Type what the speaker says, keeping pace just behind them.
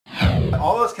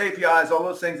all those KPIs, all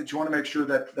those things that you want to make sure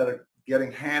that are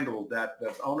getting handled, that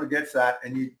the owner gets that,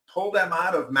 and you pull them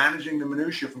out of managing the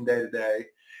minutia from day to day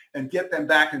and get them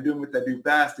back and doing what they do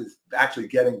best is actually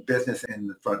getting business in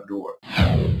the front door.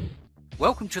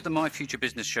 Welcome to the My Future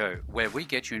Business Show, where we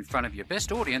get you in front of your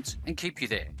best audience and keep you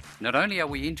there. Not only are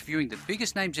we interviewing the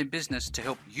biggest names in business to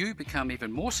help you become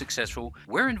even more successful,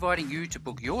 we're inviting you to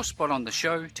book your spot on the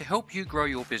show to help you grow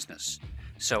your business.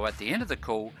 So at the end of the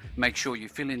call, make sure you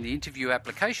fill in the interview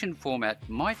application form at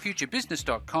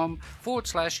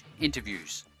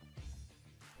myfuturebusiness.com/interviews.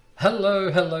 Hello,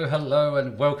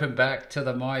 and welcome back to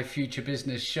the My Future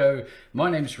Business Show. My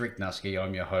name's Rick Nusky.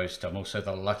 I'm your host. I'm also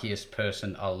the luckiest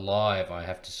person alive, I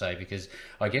have to say, because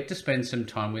I get to spend some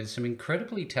time with some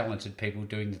incredibly talented people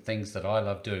doing the things that I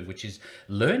love doing, which is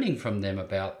learning from them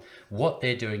about what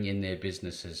they're doing in their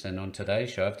businesses. And on today's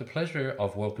show, I have the pleasure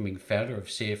of welcoming founder of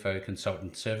CFO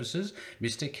Consultant Services,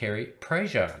 Mr. Kerry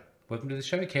Prejean. Welcome to the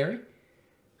show, Kerry.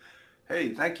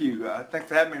 Hey, thank you. Thanks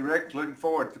for having me, Rick. Looking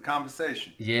forward to the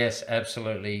conversation. Yes,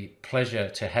 absolutely. Pleasure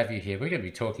to have you here. We're going to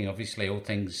be talking, obviously, all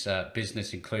things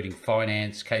business, including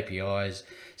finance, KPIs,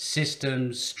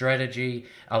 systems, strategy,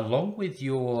 along with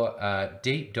your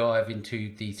deep dive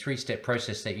into the three-step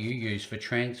process that you use for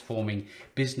transforming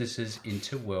businesses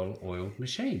into well-oiled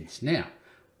machines. Now,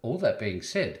 all that being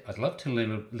said, I'd love to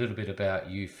learn a little bit about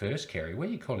you first, Kerry. Where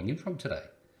are you calling in from today?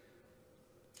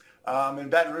 In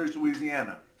Baton Rouge,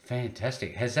 Louisiana.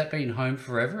 Fantastic. Has that been home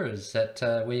forever? Is that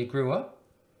where you grew up?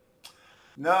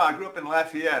 No, I grew up in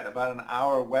Lafayette, about an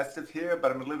hour west of here,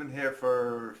 but I've been living here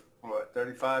for,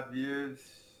 35 years?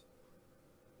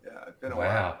 Yeah, it's been a while.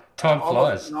 Wow. Time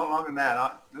flies. No longer than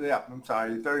that. I'm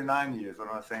sorry, 39 years, what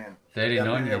am I saying?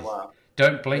 39 years.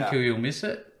 Don't blink or you'll miss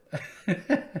it.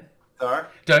 Sorry?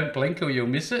 Don't blink or you'll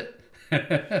miss it.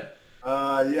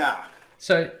 Yeah.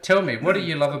 So tell me, what do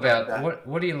you love about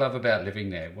what do you love about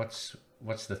living there?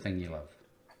 What's the thing you love?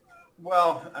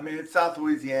 Well, I mean, it's South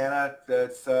Louisiana.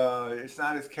 It's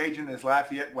not as Cajun as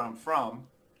Lafayette, where I'm from,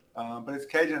 but it's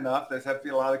Cajun enough. There's have to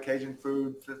be a lot of Cajun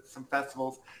food, some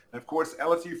festivals, and of course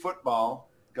LSU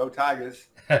football. Go Tigers!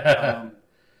 Gotta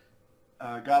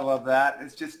love that.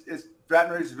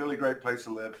 Baton Rouge is a really great place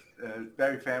to live.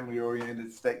 Very family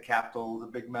oriented. State capital, the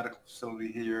big medical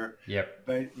facility here. Yep.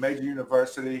 Major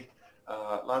university.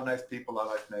 A lot of nice people. A lot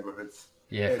of nice neighborhoods.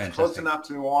 Yeah, it's fantastic. Close enough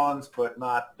to New Orleans, but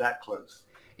not that close.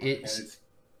 It's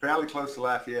fairly close to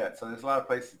Lafayette, so there's a lot of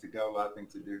places to go, a lot of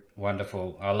things to do.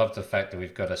 Wonderful. I love the fact that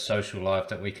we've got a social life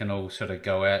that we can all sort of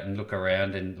go out and look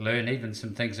around and learn even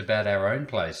some things about our own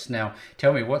place. Now,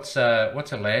 tell me, what's a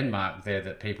landmark there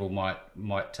that people might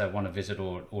want to visit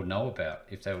or know about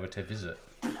if they were to visit?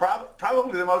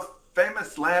 Probably the most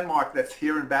famous landmark that's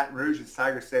here in Baton Rouge is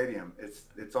Tiger Stadium.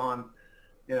 It's on.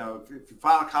 If you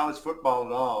follow college football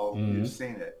at all, You've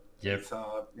seen it. Yep. It's,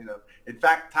 in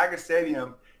fact, Tiger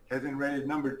Stadium has been rated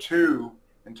number 2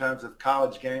 in terms of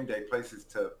college game day places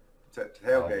to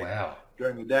tailgate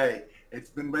during the day. It's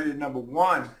been rated number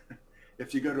 1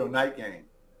 if you go to a night game,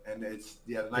 and the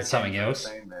night it's something else.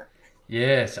 There.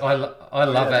 Yes, I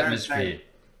love atmosphere.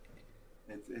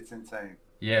 It's insane.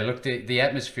 Yeah, look, the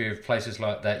atmosphere of places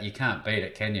like that, you can't beat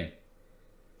it, can you?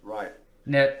 Right.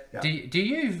 Now, do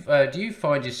you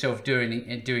find yourself doing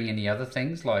any other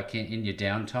things like in your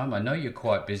downtime? I know you're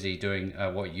quite busy doing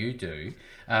what you do,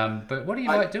 but what do you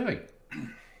like doing?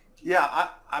 Yeah,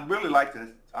 I really like this.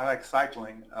 I like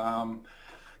cycling.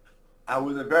 I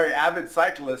was a very avid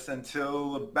cyclist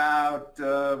until about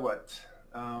a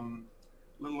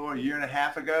little over a year and a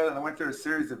half ago, and I went through a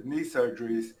series of knee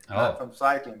surgeries, not from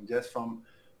cycling, just from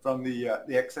the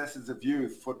excesses of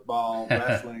youth: football,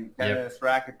 wrestling, tennis,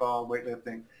 racquetball,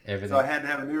 weightlifting. Everything. So I had to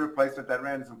have a knee replacement that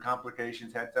ran into some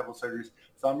complications, had several surgeries.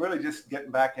 So I'm really just getting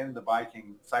back into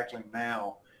cycling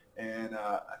now. And,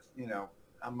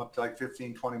 I'm up to like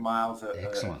 15, 20 miles a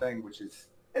thing,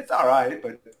 it's all right,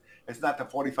 but it's not the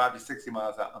 45 to 60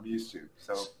 miles I'm used to.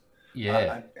 So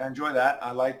I enjoy that.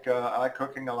 I like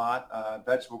cooking a lot,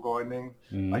 vegetable gardening,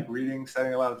 like reading,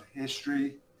 studying a lot of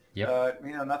history. Yep.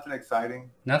 Nothing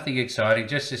exciting. Nothing exciting,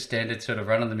 just a standard sort of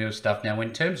run-of-the-mill stuff. Now,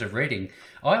 in terms of reading,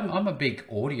 I'm a big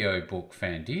audiobook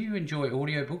fan. Do you enjoy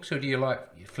audiobooks, or do you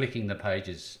like flicking the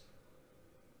pages?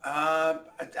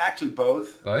 Actually,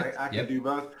 both. Both? I can do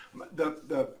both.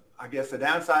 I guess the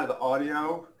downside of the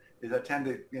audio is I tend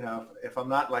to, if I'm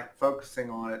not like focusing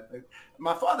on it.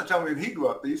 My father told me when he grew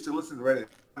up, they used to listen to the radio.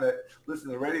 And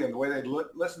the way they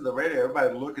listen to the radio,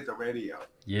 everybody would look at the radio.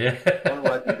 Yeah.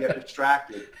 Otherwise, you get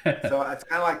distracted. So it's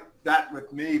kind of like that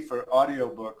with me for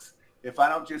audiobooks. If I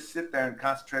don't just sit there and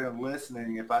concentrate on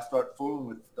listening, if I start fooling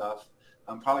with stuff,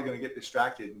 I'm probably going to get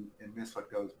distracted and miss what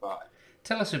goes by.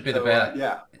 Tell us a bit So about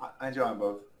yeah, I enjoy them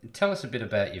both. Tell us a bit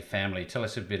about your family. Tell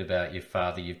us a bit about your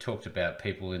father. You've talked about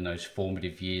people in those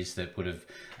formative years that would have,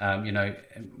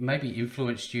 maybe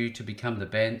influenced you to become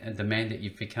the man that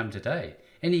you've become today.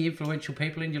 Any influential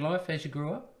people in your life as you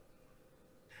grew up?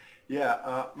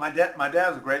 Yeah, my dad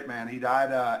was a great man. He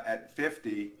died at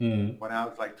 50 Mm. when I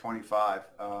was like 25.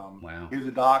 Wow. He was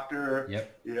a doctor.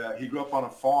 Yep. Yeah, he grew up on a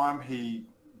farm. He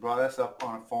brought us up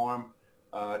on a farm,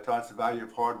 taught us the value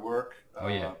of hard work, Oh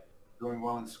yeah. doing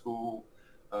well in school,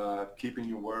 keeping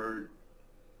your word,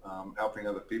 helping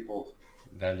other people.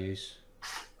 Values.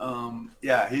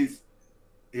 Yeah, he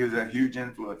was a huge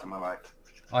influence in my life.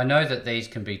 I know that these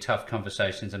can be tough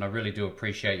conversations, and I really do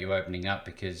appreciate you opening up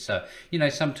because,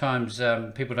 sometimes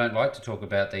people don't like to talk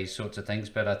about these sorts of things.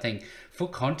 But I think, for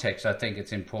context, I think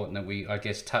it's important that we, I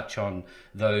guess, touch on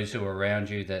those who are around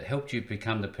you that helped you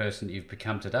become the person that you've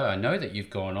become today. I know that you've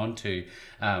gone on to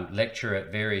lecture at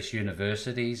various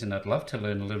universities, and I'd love to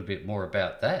learn a little bit more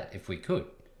about that if we could.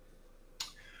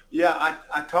 Yeah,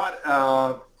 I taught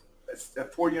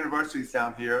at four universities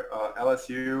down here,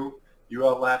 LSU,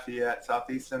 UL Lafayette,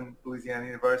 Southeastern Louisiana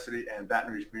University, and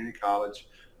Baton Rouge Community College,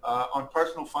 on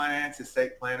personal finance,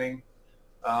 estate planning,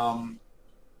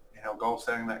 goal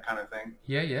setting, that kind of thing.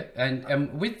 Yeah, yeah,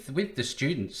 and with the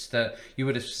students that you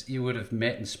would have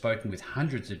met and spoken with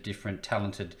hundreds of different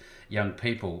talented young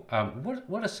people.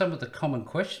 What are some of the common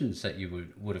questions that you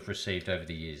would have received over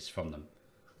the years from them?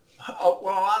 Oh,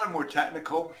 well, a lot of them were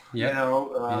technical, Yeah,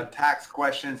 yeah. tax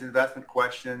questions, investment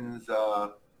questions,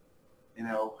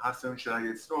 how soon should I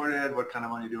get started? What kind of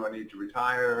money do I need to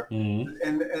retire? Mm.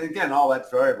 And again, all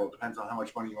that's variable. It depends on how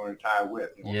much money you want to retire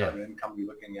with. What Yeah. kind of income you're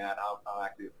looking at, how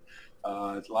active.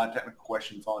 There's a lot of technical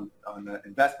questions on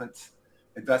investments,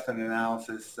 investment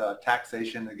analysis,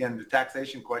 taxation. Again, the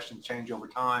taxation questions change over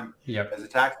time Yep. as the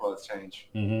tax laws change.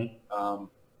 Mm-hmm.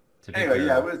 It's a big Anyway, yeah, it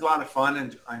variable was a lot of fun,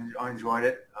 and I enjoyed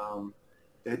it.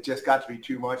 It just got to be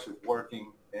too much with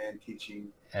working and teaching.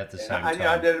 at the And same I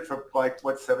time. did it for like,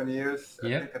 7 years? I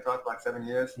Yep. think I taught about 7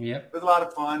 years. Yep. It was a lot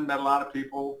of fun, met a lot of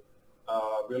people,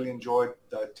 really enjoyed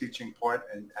the teaching part.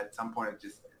 And at some point,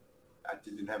 I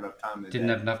didn't have enough time in the Didn't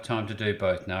day. have enough time to do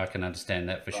both. No, I can understand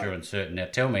that for sure Right. and certain. Now,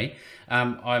 tell me,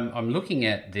 I'm looking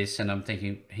at this and I'm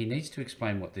thinking he needs to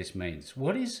explain what this means.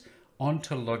 What is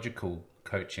ontological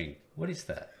coaching? What is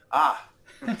that? Ah,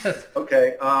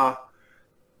 okay.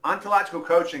 Ontological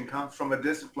coaching comes from a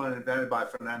discipline invented by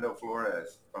Fernando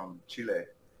Flores from Chile.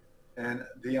 And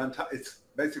it's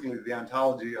basically the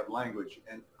ontology of language.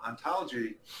 And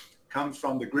ontology comes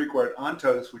from the Greek word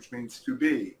ontos, which means to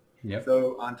be. Yep.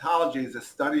 So ontology is a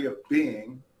study of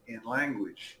being in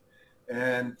language.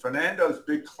 And Fernando's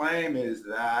big claim is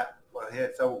that, well, he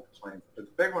had several claims, but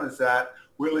the big one is that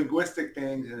we're linguistic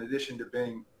beings in addition to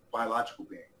being biological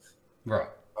beings, Right.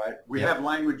 right? We Yep. have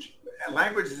language.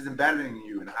 Language is embedded in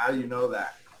you, and how do you know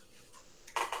that?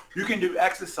 You can do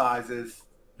exercises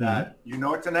that you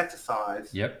know it's an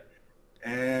exercise, Yep.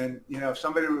 and if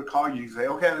somebody would call you, say,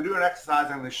 okay, I'm going to do an exercise.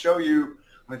 I'm going to show you,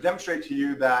 I'm going to demonstrate to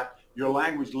you that your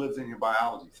language lives in your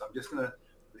biology. So I'm just going to,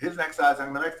 here's an exercise.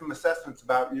 I'm going to make some assessments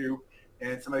about you,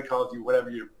 and somebody calls you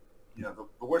whatever the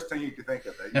worst thing you could think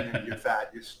of. You're fat,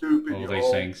 you're stupid, All you're these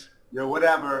old, things. you're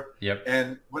whatever, Yep.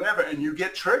 and whatever, and you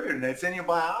get triggered, and it's in your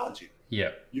biology.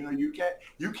 Yep. You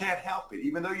can't help it,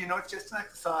 even though it's just an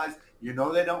exercise. They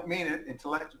don't mean it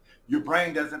intellectually. Your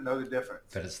brain doesn't know the difference.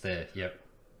 But it's there. Yep.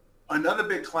 Another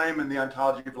big claim in the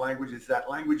ontology of language is that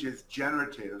language is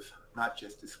generative, not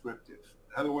just descriptive.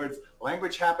 In other words,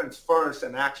 language happens first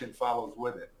and action follows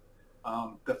with it.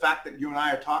 The fact that you and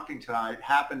I are talking tonight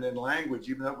happened in language,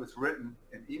 even though it was written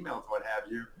in emails, what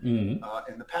have you,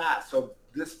 in the past. So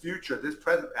this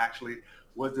present actually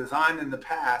was designed in the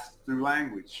past through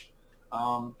language.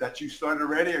 That you started a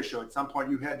radio show. At some point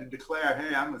you had to declare,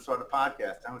 hey, I'm going to start a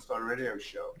podcast. I'm going to start a radio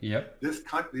show. Yep. This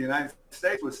country, the United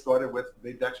States, was started with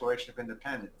the Declaration of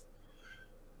Independence.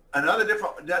 Another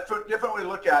different way to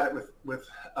look at it with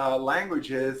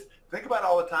language is, think about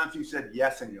all the times you said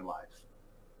yes in your life.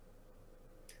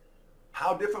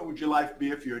 How different would your life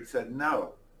be if you had said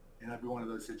no in every one of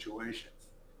those situations?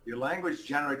 Your language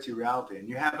generates your reality, and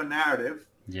you have a narrative.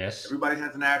 Yes. Everybody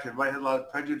has a narrative. Everybody has a lot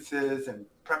of prejudices and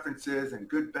preferences and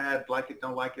good, bad, like it,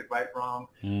 don't like it, right, wrong,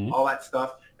 all that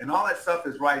stuff. And all that stuff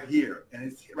is right here. And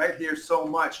it's right here so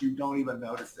much you don't even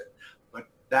notice it. But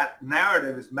that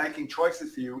narrative is making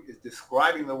choices for you, is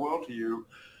describing the world to you,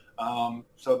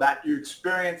 so that you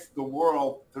experience the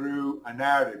world through a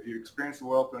narrative. You experience the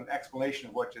world through an explanation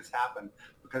of what just happened.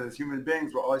 Because as human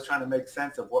beings, we're always trying to make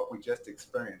sense of what we just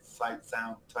experienced. Sight,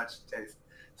 sound, touch, taste,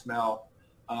 smell.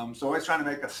 So always trying to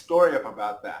make a story up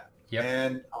about that. Yep.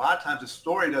 And a lot of times the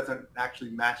story doesn't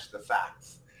actually match the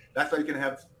facts. That's why you can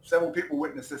have several people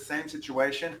witness the same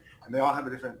situation, and they all have a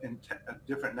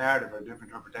different narrative or a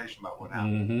different interpretation about what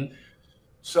happened. Mm-hmm.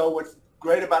 So what's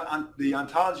great about the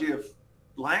ontology of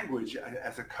language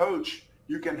as a coach,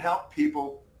 you can help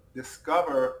people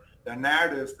discover the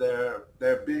narratives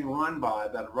they're being run by,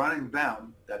 that are running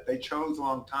them, that they chose a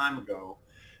long time ago,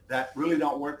 that really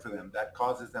don't work for them, that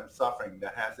causes them suffering,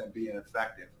 that has them being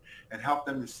effective, and help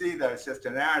them to see that it's just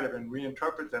a narrative and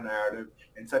reinterpret the narrative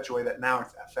in such a way that now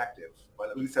it's effective, but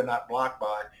at least they're not blocked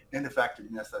by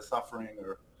ineffectiveness or suffering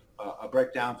or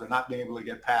breakdowns or not being able to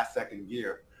get past second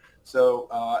gear. So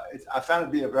I found it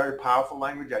to be a very powerful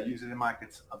language. I use it in a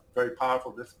very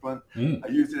powerful discipline. I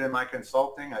use it in my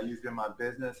consulting. I use it in my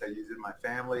business. I use it in my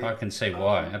family. I can see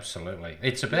why. Absolutely.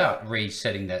 It's about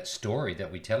resetting that story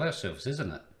that we tell ourselves,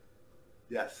 isn't it?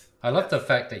 Yes. I love the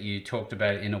fact that you talked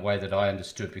about it in a way that I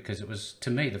understood, because it was, to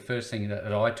me, the first thing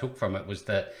that I took from it was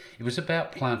that it was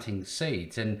about planting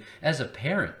seeds. And as a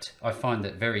parent, I find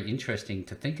that very interesting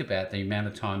to think about the amount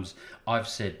of times I've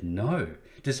said no.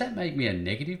 Does that make me a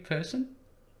negative person?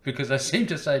 Because I seem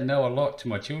to say no a lot to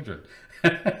my children.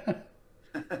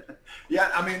 Yeah,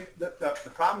 I mean, the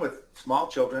problem with small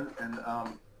children, and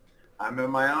I remember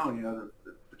my own,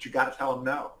 but you got to tell them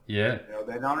no. Yeah.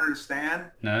 They don't understand.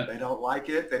 No. They don't like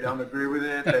it. They don't agree with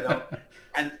it. They don't,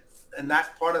 and that's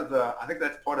part of I think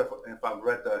that's part of, if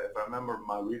I remember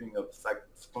my reading of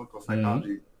clinical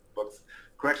psychology books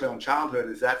correctly on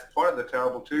childhood, that's part of the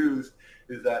terrible twos,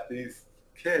 is that these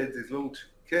little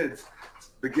kids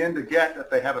begin to get that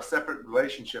they have a separate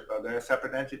relationship, or they're a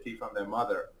separate entity from their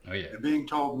mother. Oh, yeah. And being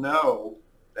told no,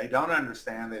 they don't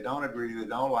understand, they don't agree, they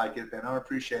don't like it, they don't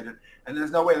appreciate it, and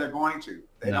there's no way they're going to.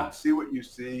 They don't see what you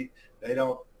see, they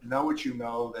don't know what you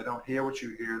know, they don't hear what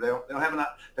you hear,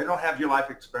 they don't have your life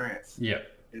experience. Yeah.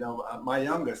 My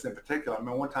youngest in particular, I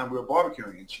remember one time we were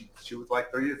barbecuing, and she was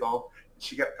like 3 years old, and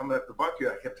she kept coming up to the barbecue.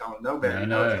 I kept telling her, no, baby,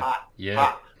 no, it's hot,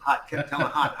 hot, kept telling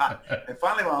her hot. And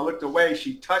finally, when I looked away,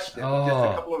 she touched it, just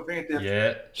a couple of fingertips.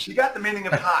 Yeah. She got the meaning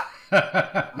of hot.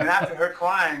 I mean, after her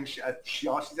crying,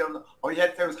 all you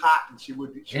had to say was hot, and she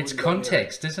would. It's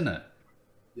context, isn't it?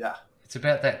 Yeah. It's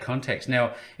about that context.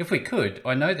 Now, if we could,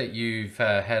 I know that you've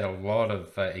had a lot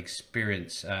of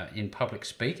experience in public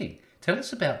speaking. Tell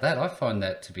us about that. I find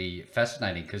that to be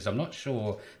fascinating, because I'm not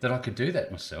sure that I could do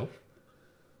that myself.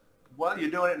 Well,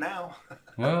 you're doing it now.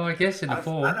 Well, I guess in the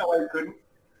fall. I know why you couldn't.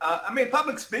 I mean,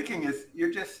 public speaking is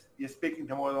you're speaking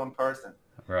to more than one person.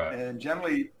 Right. And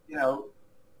generally,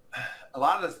 a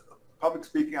lot of this public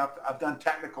speaking, I've done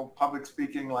technical public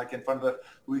speaking, like in front of the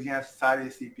Louisiana Society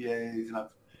of CPAs, and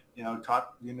I've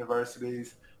taught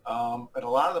universities. But a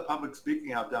lot of the public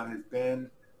speaking I've done has been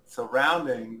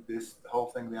surrounding this whole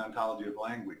thing, the ontology of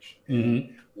language.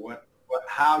 Mm-hmm.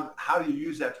 How do you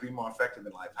use that to be more effective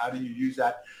in life? How do you use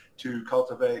that to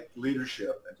cultivate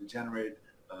leadership and to generate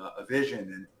a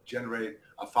vision and generate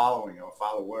a following or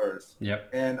followers? Yep.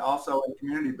 And also in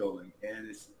community building. And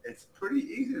it's pretty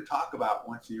easy to talk about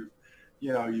once you've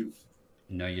know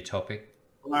your topic,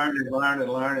 learned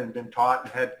and been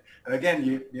taught and again,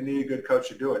 you need a good coach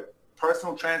to do it.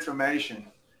 Personal transformation,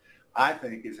 I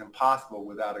think, is impossible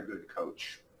without a good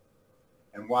coach.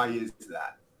 And why is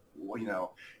that?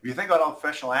 Well, if you think about all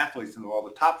professional athletes in the world,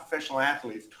 the top professional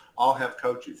athletes all have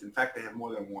coaches. In fact, they have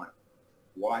more than one.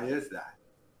 Why is that?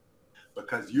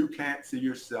 Because you can't see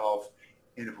yourself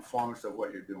in the performance of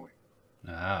what you're doing.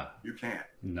 You can't.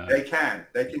 No. They can.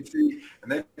 They can see,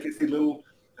 and they can see little,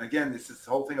 again, this is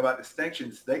the whole thing about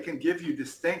distinctions. They can give you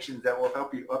distinctions that will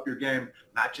help you up your game,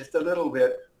 not just a little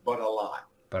bit, but a lot.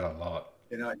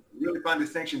 Really find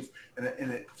distinctions.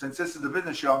 And since this is a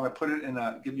business show, I'm going to put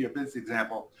it give you a business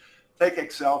example. Take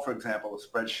Excel, for example, a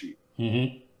spreadsheet.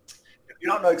 Mm-hmm. If you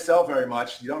don't know Excel very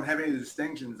much, you don't have any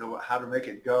distinctions of how to make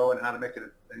it go and how to make it,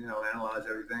 analyze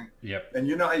everything. Yep. And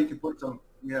how you can put some,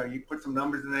 you put some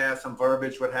numbers in there, some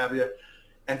verbiage, what have you.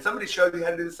 And somebody showed you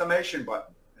how to do the summation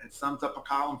button. And it sums up a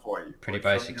column for you. Pretty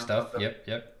basic stuff.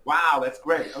 Yep. Wow, that's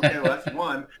great. Okay, well, that's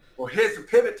one. Well, here's the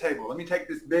pivot table. Let me take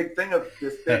this big thing of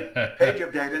this big page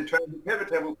of data and turn it into a pivot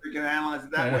table so you can analyze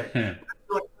it that way.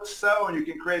 So, and you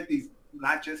can create these,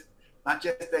 not just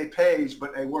a page,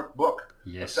 but a workbook.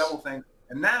 Yes. Several things.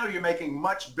 And now you're making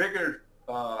much bigger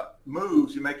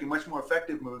moves. You're making much more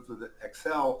effective moves with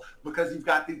Excel because you've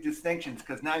got these distinctions,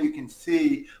 because now you can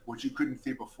see what you couldn't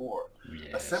see before.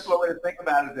 Yes. A simpler way to think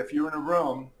about it is if you're in a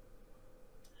room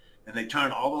and they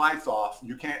turn all the lights off,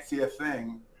 you can't see a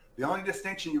thing. The only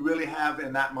distinction you really have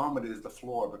in that moment is the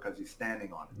floor, because you're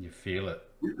standing on it. You feel it.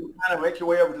 You can kind of make your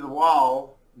way over to the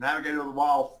wall, navigate over the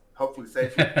wall, hopefully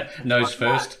safely. Nose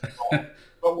first.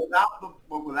 But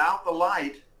without the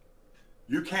light,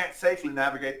 you can't safely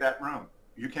navigate that room.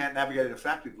 You can't navigate it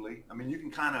effectively. I mean, you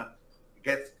can kind of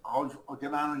get on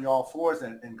your all fours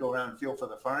and go around and feel for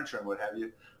the furniture and what have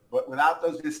you. But without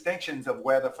those distinctions of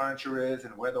where the furniture is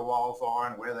and where the walls are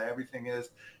and where everything is,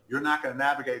 you're not going to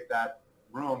navigate that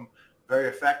room very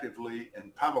effectively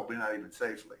and probably not even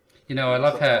safely. You know, I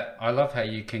love how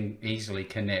you can easily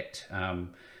connect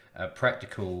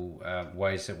practical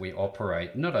ways that we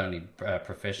operate, not only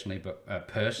professionally but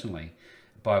personally,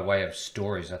 by way of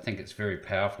stories. I think it's very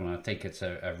powerful, and I think it's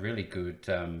a really good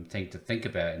thing to think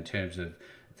about in terms of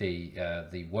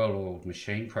the well-oiled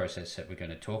machine process that we're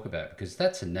going to talk about, because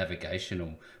that's a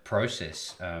navigational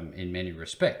process in many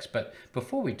respects. But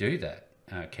before we do that,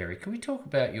 Kerry, can we talk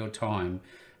about your time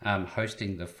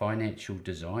hosting the Financial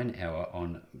Design Hour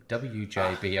on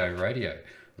WJBO Radio?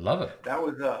 Love it. That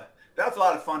was a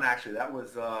lot of fun, actually. That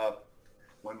was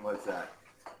when was that?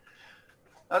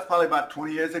 That's probably about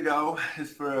 20 years ago.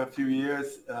 Just for a few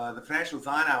years. The Financial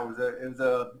Design Hour was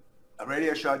a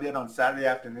radio show I did on Saturday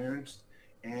afternoons,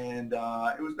 and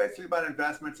it was basically about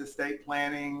investments, estate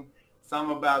planning,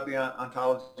 some about the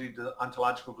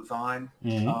ontological design.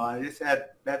 Mm-hmm. I just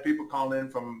had people calling in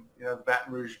from the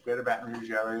greater Baton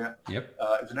Rouge area. Yep.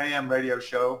 It was an AM radio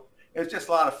show. It was just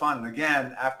a lot of fun. And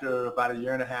again, after about a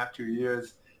year and a half, 2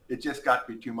 years, it just got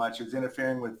to be too much. It was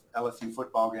interfering with LSU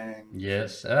football games.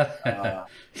 Yes. Yeah.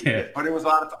 But it was a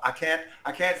lot of fun.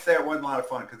 I can't say it wasn't a lot of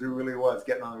fun, because it really was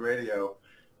getting on the radio.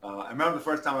 I remember the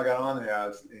first time I got on there, I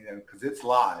was, because it's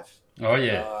live. Oh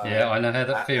yeah, yeah, I know how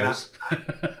that feels.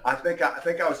 I think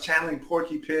I was channeling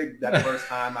Porky Pig that first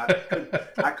time.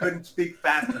 I couldn't speak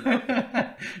fast enough.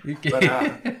 But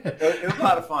it was a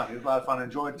lot of fun. It was a lot of fun. I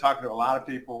enjoyed talking to a lot of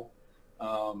people.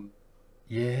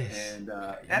 Yes. And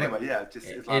anyway, yeah,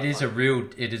 it is a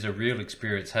real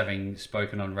experience, having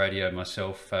spoken on radio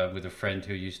myself with a friend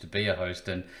who used to be a host,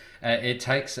 and it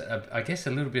takes, I guess,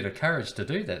 a little bit of courage to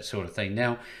do that sort of thing.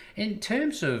 Now, in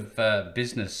terms of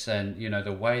business and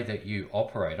the way that you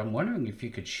operate, I'm wondering if you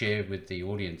could share with the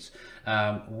audience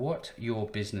what your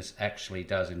business actually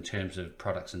does in terms of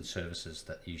products and services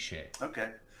that you share. Okay,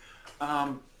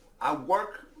 I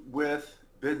work with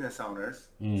business owners,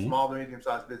 mm-hmm. small to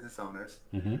medium-sized business owners,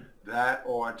 mm-hmm. that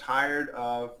are tired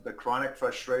of the chronic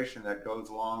frustration that goes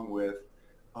along with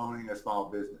owning a small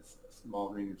business, a small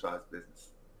to medium-sized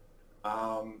business.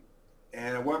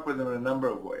 And I work with them in a number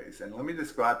of ways. And let me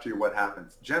describe to you what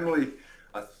happens. Generally,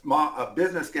 a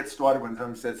business gets started when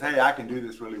someone says, hey, I can do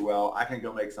this really well. I can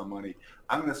go make some money.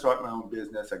 I'm going to start my own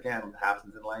business. Again, it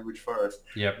happens in language first.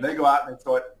 Yep. And they go out and they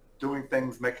start doing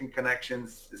things, making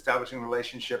connections, establishing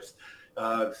relationships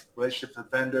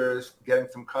with vendors, getting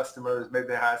some customers, maybe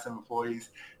they hire some employees,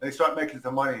 and they start making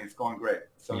some money, and it's going great.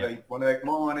 So yeah. They want to make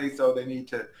more money, so they need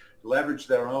to leverage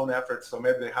their own efforts, so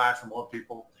maybe they hire some more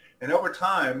people. And over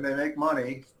time, they make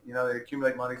money, they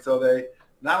accumulate money, so they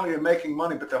not only are making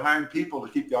money, but they're hiring people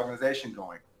to keep the organization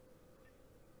going.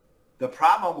 The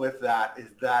problem with that is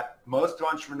that most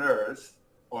entrepreneurs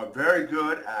are very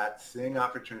good at seeing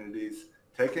opportunities,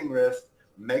 taking risks,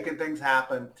 making things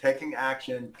happen, taking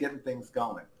action, getting things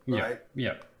going, right?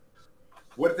 Yeah.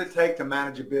 What does it take to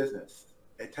manage a business?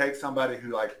 It takes somebody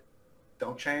who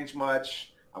don't change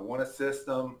much. I want a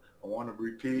system. I want to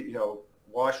repeat,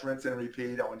 wash, rinse, and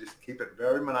repeat. I want to just keep it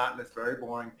very monotonous, very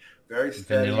boring, very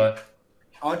steady. Vanilla.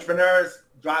 Entrepreneurs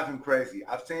drive them crazy.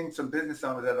 I've seen some business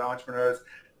owners that are entrepreneurs.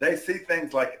 They see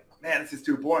things like, man, this is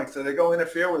too boring. So they go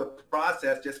interfere with the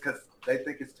process just because they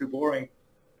think it's too boring.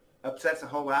 Upsets the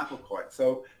whole apple cart.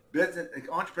 So business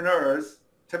entrepreneurs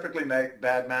typically make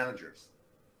bad managers.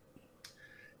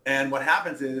 And what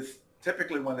happens is,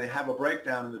 typically when they have a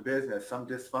breakdown in the business, some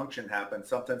dysfunction happens,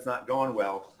 something's not going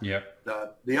well. Yep.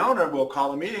 The owner will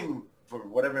call a meeting for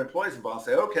whatever employees involved,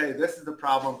 say, okay, this is the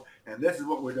problem, and this is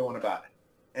what we're doing about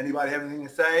it. Anybody have anything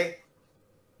to say?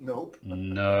 Nope.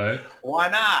 No. Why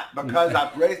not? Because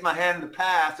I've raised my hand in the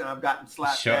past and I've gotten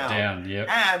slapped Shut down. Yep.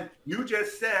 And you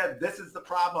just said, this is the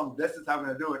problem. This is how we're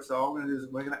going to do it. So all we're going to do is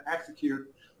we're going to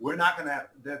execute. There's not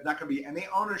going to be any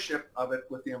ownership of it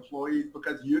with the employees,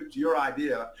 because it's your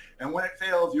idea. And when it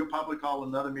fails, you'll probably call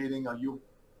another meeting, or you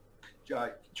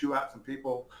chew out some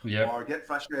people, yep. or get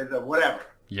frustrated, or whatever.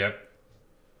 Yep.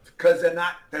 Because they're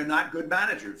not good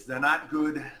managers. They're not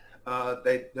good.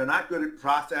 They're not good at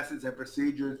processes and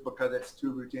procedures because it's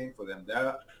too routine for them.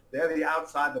 They're the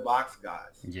outside the box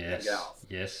guys. Yes. And gals.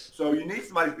 Yes. So you need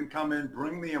somebody who can come in,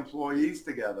 bring the employees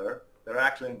together that are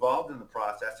actually involved in the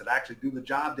process, that actually do the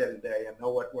job day to day and know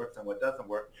what works and what doesn't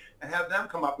work, and have them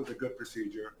come up with a good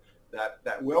procedure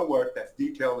that will work, that's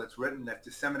detailed, that's written, that's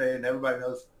disseminated, and everybody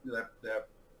knows that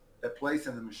that place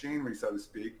in the machinery, so to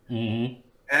speak. Mm-hmm.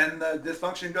 And the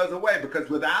dysfunction goes away, because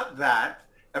without that,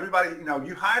 everybody,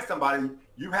 you hire somebody,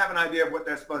 you have an idea of what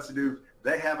they're supposed to do.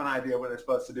 They have an idea of what they're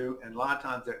supposed to do. And a lot of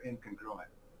times they're incongruent.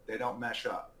 They don't mesh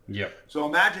up. Yep. So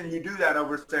imagine you do that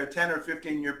over, say, a 10 or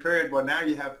 15-year period. Well, now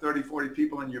you have 30, 40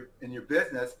 people in your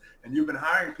business, and you've been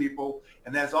hiring people,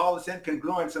 and there's all this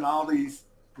incongruence and all these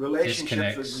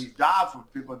relationships and these jobs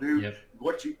what people do. Yep.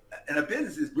 And a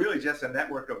business is really just a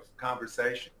network of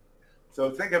conversation. So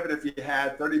think of it, if you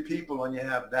had 30 people and you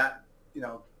have that,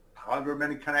 however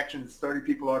many connections 30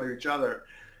 people are to each other,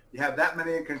 you have that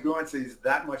many incongruencies,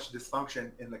 that much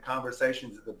dysfunction in the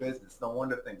conversations of the business. No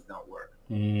wonder things don't work.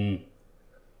 Mm.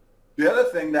 The other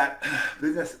thing that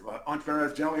business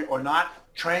entrepreneurs generally are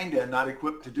not trained in, not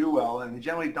equipped to do well, and they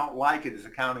generally don't like it, is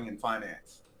accounting and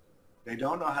finance. They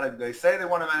don't know how to, they say they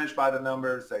want to manage by the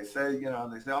numbers. They say,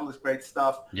 they say all this great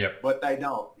stuff, Yep. but they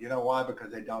don't. You know why?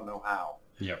 Because they don't know how.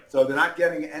 Yep. So they're not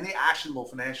getting any actionable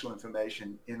financial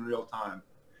information in real time.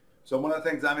 So one of the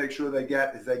things I make sure they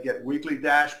get is they get weekly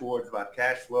dashboards about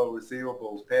cash flow,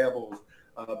 receivables, payables,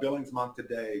 billings month to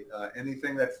date, any of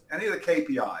the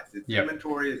KPIs. It's Yep.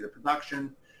 inventory, is it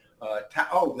production?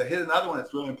 Here's another one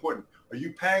that's really important. Are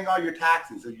you paying all your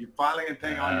taxes? Are you filing and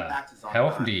paying all your taxes on How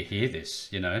time? often do you hear this,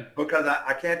 Because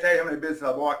I can't tell you how many businesses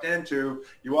I've walked into.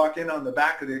 You walk in, on the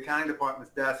back of the accounting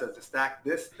department's desk, there's a stack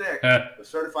this thick of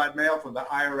certified mail from the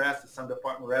IRS or some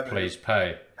department of revenue. Please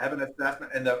pay. Have an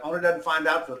assessment, and the owner doesn't find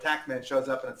out until the tax man shows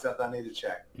up and it says, I need a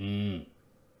check. Mm.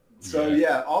 So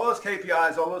yeah, all those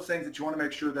KPIs, all those things that you want to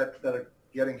make sure that are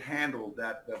getting handled,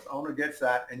 that the owner gets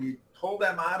that, and you pull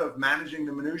them out of managing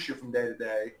the minutia from day to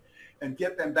day and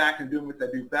get them back and doing what they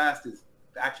do best, is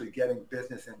actually getting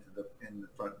business in the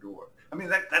front door. I mean,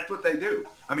 that's what they do.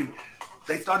 I mean,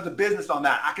 they started the business on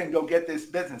that. I can go get this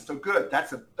business. So good.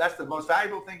 That's the most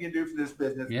valuable thing you can do for this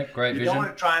business. Yep, great vision. You don't want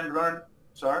to try and learn.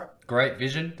 Sorry? Great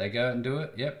vision. They go out and do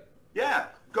it. Yep. Yeah.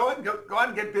 Go out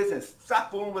and get business. Stop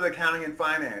fooling with accounting and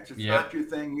finance. It's not your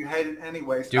thing. You hate it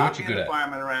anyway. Do what Stop you're being good an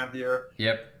fireman around here.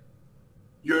 Yep.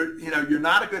 You're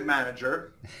not a good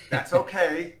manager. That's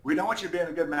okay. We don't want you being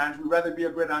a good manager. We'd rather be a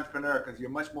great entrepreneur, because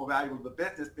you're much more valuable to the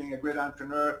business being a great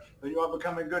entrepreneur than you are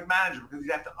becoming a good manager, because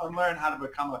you have to unlearn how to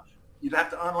become you'd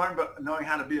have to unlearn knowing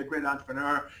how to be a great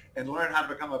entrepreneur and learn how to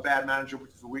become a bad manager,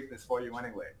 which is a weakness for you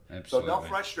anyway. Absolutely. So don't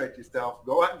frustrate yourself.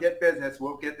 Go out and get business.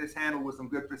 We'll get this handled with some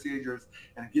good procedures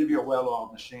and give you a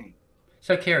well-oiled machine.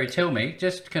 So, Kerry, tell me,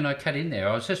 can I cut in there?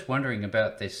 I was just wondering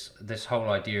about this whole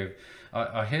idea of,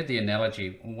 I heard the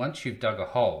analogy, once you've dug a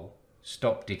hole,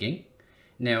 stop digging.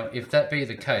 Now, if that be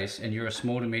the case, and you're a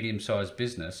small to medium-sized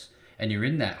business, and you're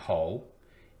in that hole,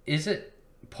 is it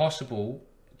possible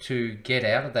to get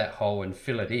out of that hole and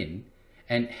fill it in?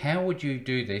 And how would you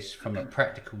do this from a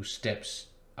practical steps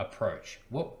approach?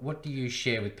 What do you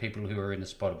share with people who are in a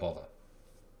spot of bother?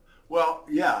 Well,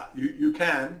 yeah, you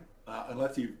can.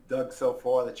 Unless you've dug so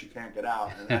far that you can't get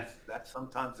out, and that's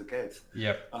sometimes the case.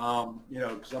 Yep.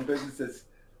 Some businesses,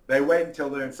 they wait until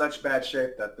they're in such bad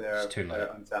shape that they're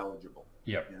unsalvageable.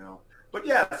 Yep. But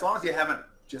yeah, as long as you haven't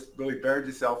just really buried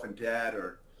yourself in debt,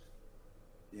 or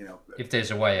if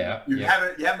there's a way out, you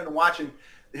haven't been watching.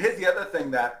 Here's the other thing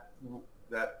that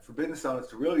for business owners,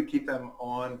 to really keep them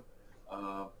on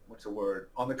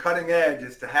on the cutting edge,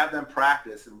 is to have them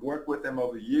practice and work with them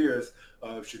over years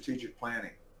of strategic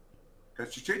planning.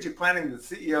 Because strategic planning, the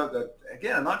CEO,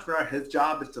 an entrepreneur, his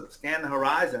job is to scan the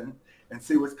horizon and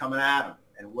see what's coming at him,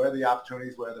 and where are the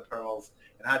opportunities, where are the perils,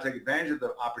 and how to take advantage of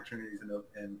the opportunities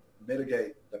and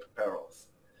mitigate the perils.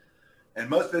 And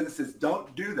most businesses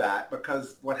don't do that,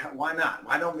 because why not?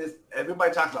 Why don't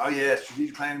everybody talks about,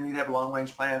 strategic planning, we need to have a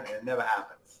long-range plan, and it never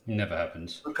happens. Never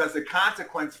happens. Because the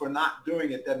consequence for not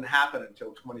doing it doesn't happen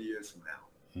until 20 years from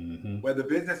now. Mm-hmm. Where the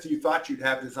business you thought you'd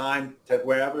have designed to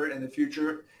wherever in the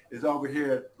future is over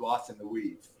here lost in the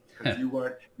weeds, because you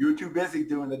were too busy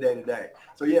doing the day-to-day.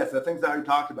 So yes, the things that we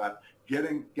talked about,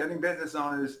 getting business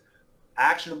owners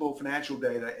actionable financial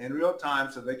data in real time,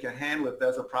 so they can handle if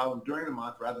there's a problem during the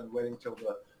month, rather than waiting till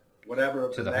the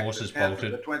horse is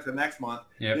bolted, the 20th of next month.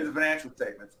 Yep. Here's the financial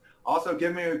statements. Also,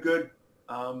 give me a good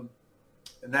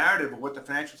narrative of what the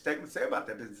financial statements say about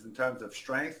their business in terms of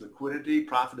strength, liquidity,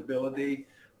 profitability,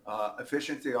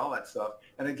 efficiency, all that stuff.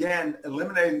 And again,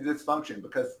 eliminating dysfunction,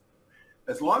 because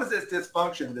as long as there's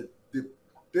dysfunction, the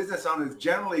business owner is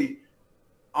generally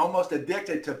almost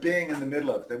addicted to being in the middle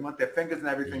of it. They want their fingers in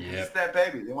everything. Yep. It's their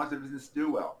baby. They want the business to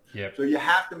do well. Yep. So you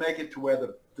have to make it to where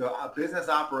the business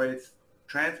operates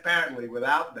transparently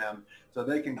without them, so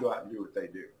they can go out and do what they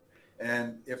do.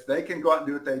 And if they can go out and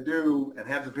do what they do and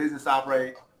have the business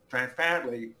operate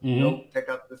transparently, don't take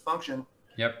up dysfunction.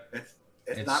 Yep.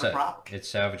 it's not a problem.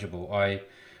 It's salvageable.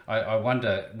 I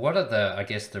wonder what are the, I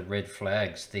guess, the red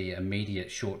flags, the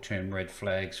immediate short-term red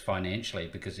flags financially,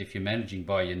 because if you're managing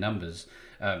by your numbers,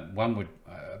 one would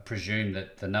presume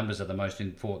that the numbers are the most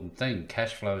important thing.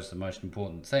 Cash flow is the most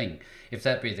important thing. If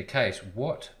that be the case,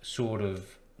 what sort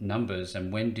of numbers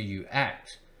and when do you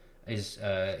act? Is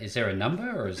there a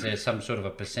number, or is there some sort of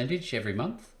a percentage every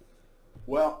month?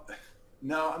 Well,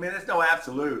 no, I mean, there's no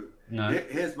absolute. No.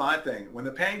 Here's my thing. When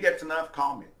the pain gets enough,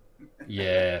 call me.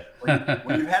 Yeah.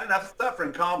 when you've had enough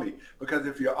suffering, call me. Because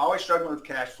if you're always struggling with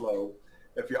cash flow,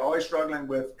 if you're always struggling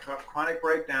with chronic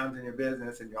breakdowns in your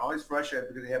business, and you're always frustrated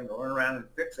because you're having to run around and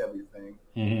fix everything,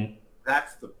 Mm-hmm.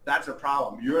 that's a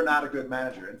problem. You're not a good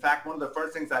manager. In fact, one of the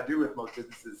first things I do with most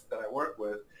businesses that I work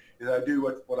with is I do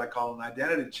what I call an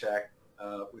identity check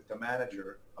with the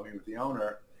manager, with the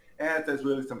owner, and if there's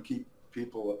really some key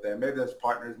people up there, maybe there's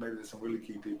partners, maybe there's some really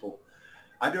key people,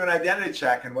 I do an identity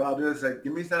check, and what I'll do is say,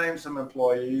 give me some names, some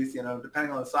employees,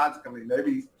 depending on the size of the company,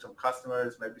 maybe some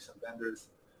customers, maybe some vendors,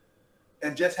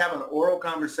 and just have an oral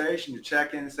conversation to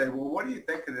check in and say, well, what do you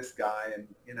think of this guy? And,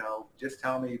 just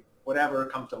tell me whatever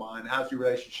comes to mind. How's your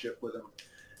relationship with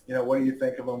him? What do you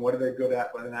think of them? What are they good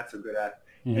at? What are they not so good at?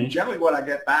 Mm-hmm. And generally what I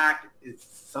get back is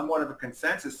somewhat of a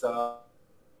consensus of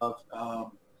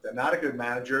they're not a good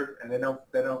manager, and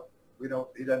we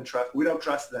don't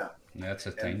trust them. That's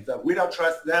a thing. And we don't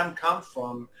trust them comes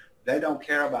from they don't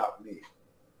care about me.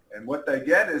 And what they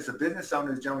get is a business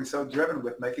owner is generally so driven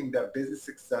with making their business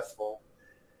successful,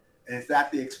 and it's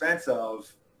at the expense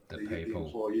of the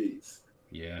employees.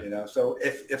 Yeah. So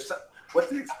what's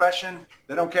the expression?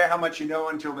 They don't care how much you know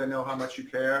until they know how much you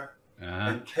care. Uh-huh.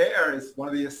 And care is one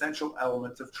of the essential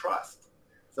elements of trust.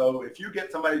 So if you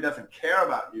get somebody who doesn't care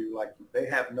about you, like they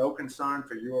have no concern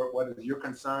for what is your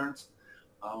concerns,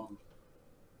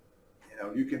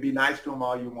 you can be nice to them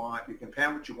all you want, you can pay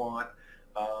them what you want,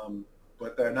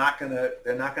 but they're not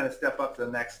gonna step up to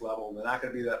the next level. They're not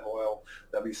gonna be that loyal.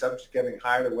 They'll be subject to getting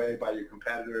hired away by your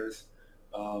competitors,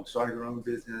 starting your own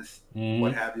business, Mm-hmm.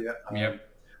 what have you. Yep.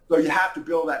 So you have to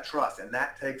build that trust, and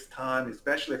that takes time,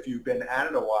 especially if you've been at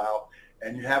it a while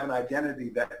and you have an identity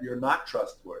that you're not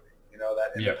trustworthy.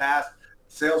 That in Yep. the past,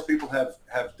 salespeople have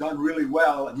done really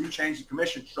well, and you change the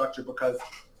commission structure because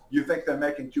you think they're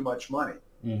making too much money.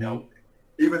 Mm-hmm.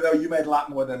 Even though you made a lot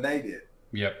more than they did.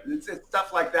 Yep. It's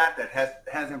stuff like that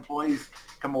has employees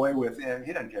come away with, and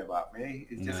he doesn't care about me.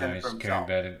 He's just in it for he's caring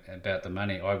himself. about the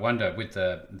money. I wonder, with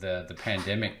the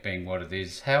pandemic being what it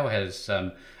is, how has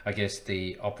I guess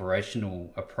the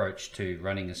operational approach to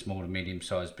running a small to medium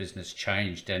sized business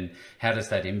changed, and how does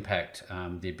that impact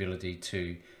the ability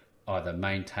to either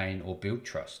maintain or build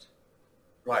trust?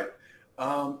 Right.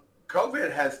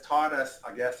 COVID has taught us,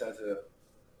 I guess, as a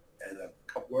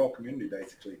world community,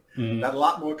 basically, Mm-hmm. that a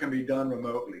lot more can be done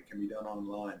remotely, can be done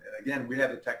online. And again, we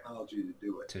have the technology to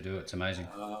do it. It's amazing.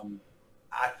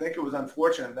 I think it was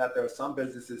unfortunate that there were some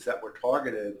businesses that were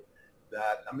targeted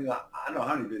that, I don't know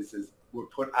how many businesses were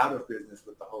put out of business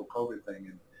with the whole COVID thing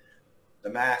and the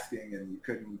masking, and you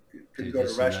couldn't go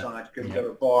to a restaurant, you couldn't go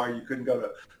to a bar, you couldn't go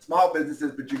to small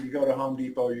businesses, but you could go to Home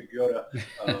Depot, you could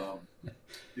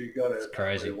go to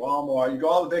crazy. Walmart, you go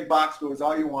all the big box stores,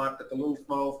 all you want, but the little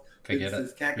small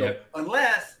businesses can't go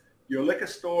unless you're a liquor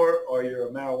store or you're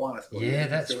a marijuana store. Yeah,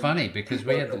 that's funny because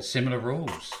we had similar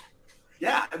rules.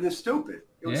 Yeah, and it's stupid.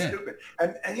 It was stupid.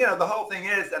 And the whole thing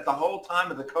is that the whole time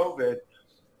of the COVID,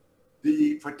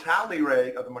 the mortality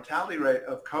rate of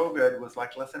COVID was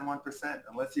like less than 1%,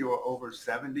 unless you were over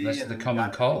 70. Less than the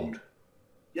common cold.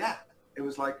 Yeah, it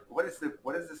was like, what is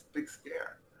this big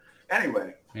scare?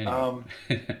 Anyway.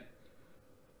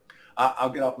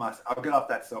 I'll get off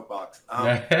that soapbox.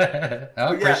 I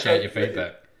appreciate your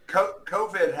feedback.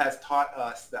 COVID has taught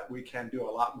us that we can do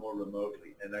a lot more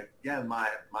remotely, and again, my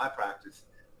practice,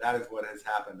 that is what has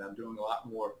happened. I'm doing a lot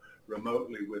more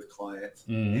remotely with clients,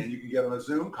 and you can get on a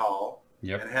Zoom call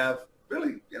and have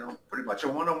really, pretty much a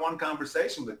one-on-one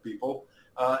conversation with people,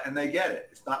 and they get it.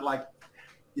 It's not like,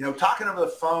 talking over the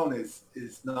phone is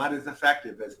not as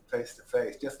effective as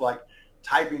face-to-face. Just like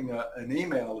typing an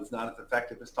email is not as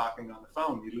effective as talking on the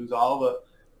phone. You lose all the,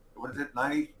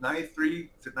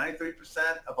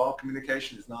 93% of all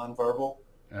communication is nonverbal.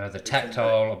 The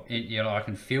tactile, I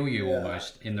can feel you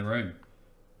almost in the room.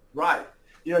 Right.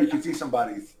 You can see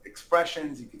somebody's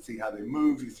expressions, you can see how they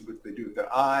move, you see what they do with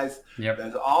their eyes. Yep.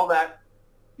 There's all that,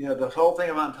 the whole thing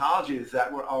of ontology is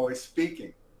that we're always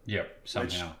speaking. Yep,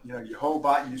 somehow. Which, your whole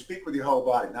body, you speak with your whole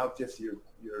body, not just your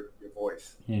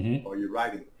voice or your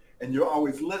writing. And you're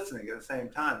always listening at the same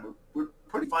time. We're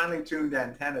pretty finely tuned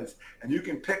antennas, and you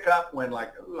can pick up when,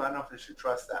 like, oh, I don't know if I should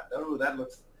trust that. Oh, that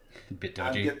looks A bit I'm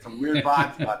dodgy. getting some weird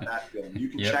vibes about that feeling. You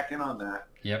can Yep. check in on that.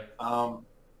 Yep.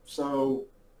 So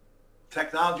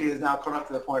technology is now come up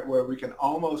to the point where we can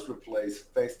almost replace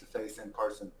face-to-face,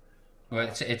 in-person. Well,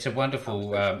 it's a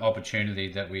wonderful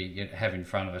opportunity that we have in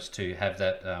front of us to have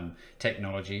that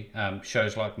technology.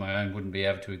 Shows like my own wouldn't be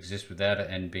able to exist without it,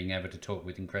 and being able to talk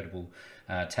with incredible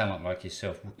talent like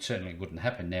yourself certainly wouldn't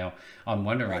happen. Now, I'm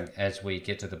wondering, Right. as we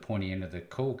get to the pointy end of the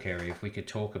call, Kerry, if we could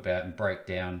talk about and break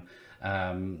down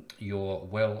your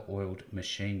well-oiled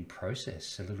machine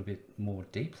process a little bit more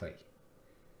deeply.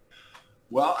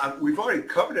 Well, we've already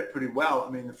covered it pretty well.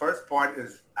 I mean, the first part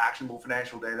is actionable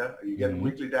financial data. Are you getting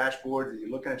weekly dashboards? Are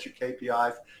you looking at your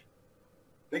KPIs?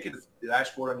 Think of the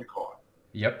dashboard on your car.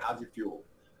 Yep. How's your fuel?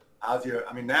 I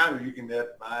mean, now you can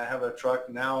get, I have a truck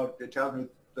now, it tells me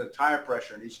the tire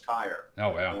pressure in each tire.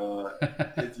 Oh, wow.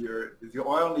 Is your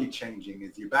oil need changing?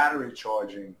 Is your battery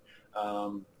charging?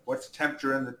 What's the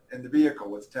temperature in the vehicle?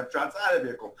 What's the temperature outside the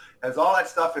vehicle? Has all that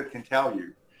stuff it can tell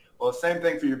you. Well, the same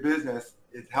thing for your business.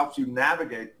 It helps you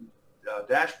navigate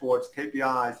dashboards,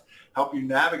 KPIs, help you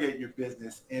navigate your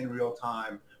business in real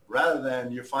time rather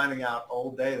than you're finding out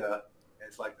old data and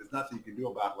it's like there's nothing you can do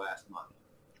about last month.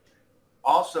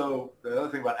 Also, the other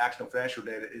thing about actionable financial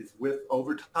data is with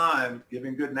over time,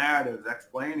 giving good narratives,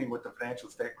 explaining what the financial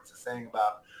statements are saying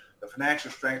about the financial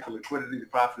strength, the liquidity, the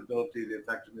profitability, the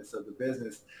effectiveness of the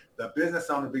business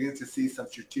owner begins to see some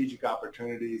strategic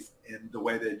opportunities in the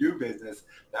way they do business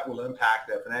that will impact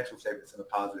their financial statements in a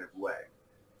positive way.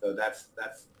 So that's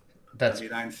I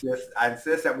mean, I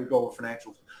insist that we go over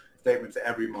financial statements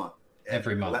every month.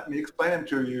 Every month. Let me explain them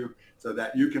to you so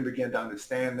that you can begin to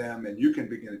understand them and you can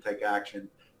begin to take action.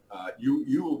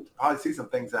 You will probably see some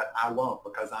things that I won't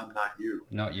because I'm not you.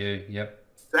 Not you. Yep.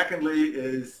 Secondly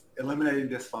is eliminating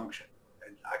dysfunction.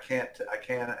 And I can't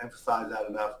emphasize that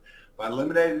enough. By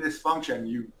eliminating dysfunction,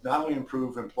 you not only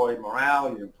improve employee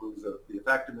morale, you improve the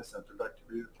effectiveness and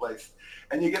productivity of the place,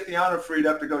 and you get the owner freed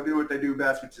up to go do what they do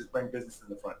best, which is bring business in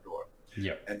the front door.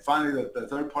 Yep. And finally, the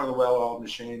third part of the well-oiled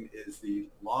machine is the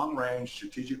long-range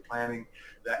strategic planning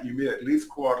that you meet at least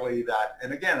quarterly.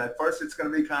 And again, at first it's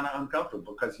going to be kind of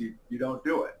uncomfortable because you don't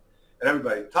do it. And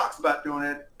everybody talks about doing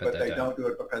it, but they don't do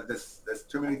it because there's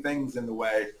too many things in the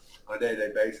way on a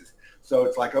day-to-day basis. So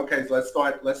it's like, okay, so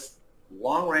let's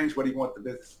long range, what do you want the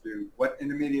business to do? What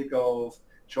intermediate goals,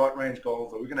 short range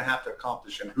goals are we going to have to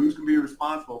accomplish, and who's going to be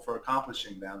responsible for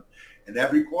accomplishing them? And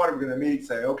every quarter we're going to meet,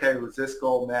 say, okay, was this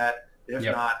goal met? If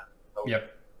not, okay.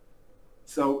 Yep.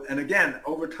 So, and again,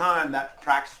 over time, that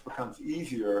practice becomes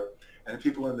easier, and the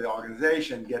people in the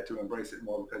organization get to embrace it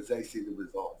more because they see the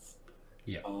results.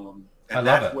 Yeah. And I love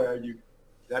that's it.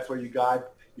 where you guide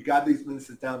these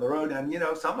businesses down the road, and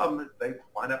some of them they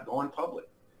wind up going public,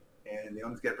 and the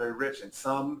owners get very rich, and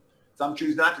some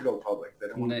choose not to go public. They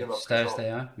don't want to give up Stay control. as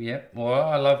they are. Yep. Well,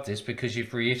 I love this because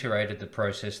you've reiterated the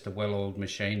process, the well-oiled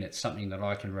machine. It's something that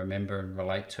I can remember and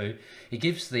relate to. It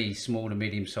gives the small to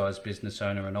medium-sized business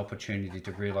owner an opportunity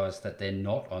to realise that they're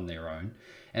not on their own,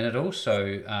 and it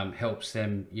also helps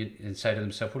them and say to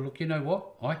themselves, well, look, you know what?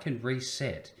 I can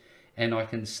reset. And I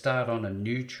can start on a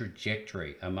new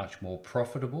trajectory, a much more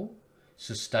profitable,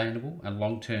 sustainable and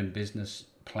long-term business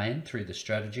plan through the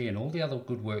strategy and all the other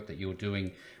good work that you're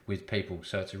doing with people.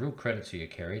 So it's a real credit to you,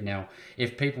 Kerry. Now,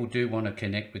 if people do want to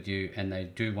connect with you and they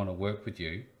do want to work with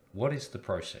you, what is the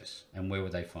process and where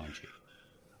would they find you?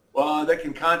 Well, they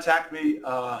can contact me.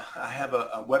 I have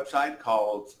a website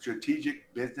called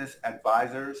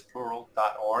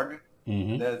strategicbusinessadvisors.org.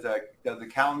 Mm-hmm. There's a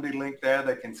Calendly link there.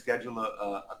 They can schedule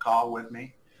a call with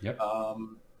me. Yep.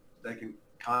 They can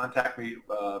contact me.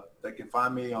 They can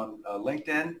find me on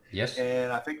LinkedIn. Yes.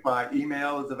 And I think my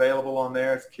email is available on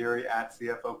there. It's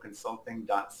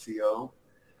Kerry@cfoconsulting.co.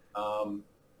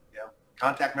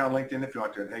 Contact me on LinkedIn if you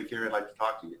want to. And hey, Kerry, I'd like to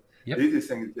talk to you. Yep. The easiest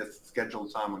thing is just schedule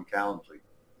time on Calendly.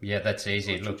 Yeah, that's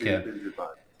easy. Look,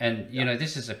 and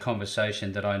this is a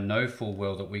conversation that I know full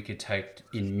well that we could take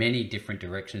in many different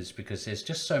directions because there's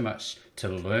just so much to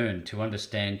learn, to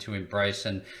understand, to embrace,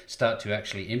 and start to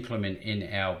actually implement in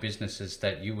our businesses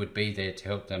that you would be there to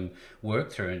help them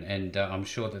work through. And I'm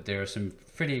sure that there are some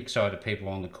pretty excited people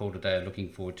on the call today looking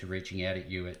forward to reaching out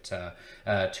at you to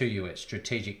you at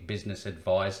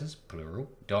strategicbusinessadvisors,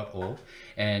 plural.org.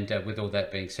 And with all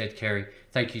that being said, Kerry,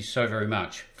 thank you so very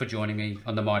much for joining me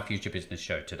on the My Future Business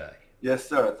show today. Yes,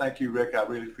 sir. Thank you, Rick. I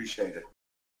really appreciate it.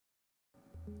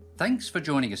 Thanks for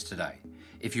joining us today.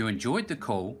 If you enjoyed the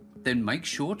call, then make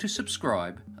sure to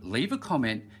subscribe, leave a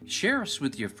comment, share us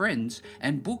with your friends,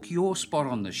 and book your spot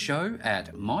on the show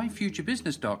at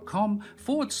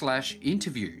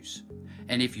myfuturebusiness.com/interviews.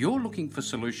 And if you're looking for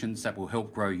solutions that will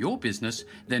help grow your business,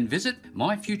 then visit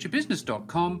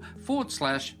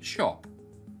myfuturebusiness.com/shop.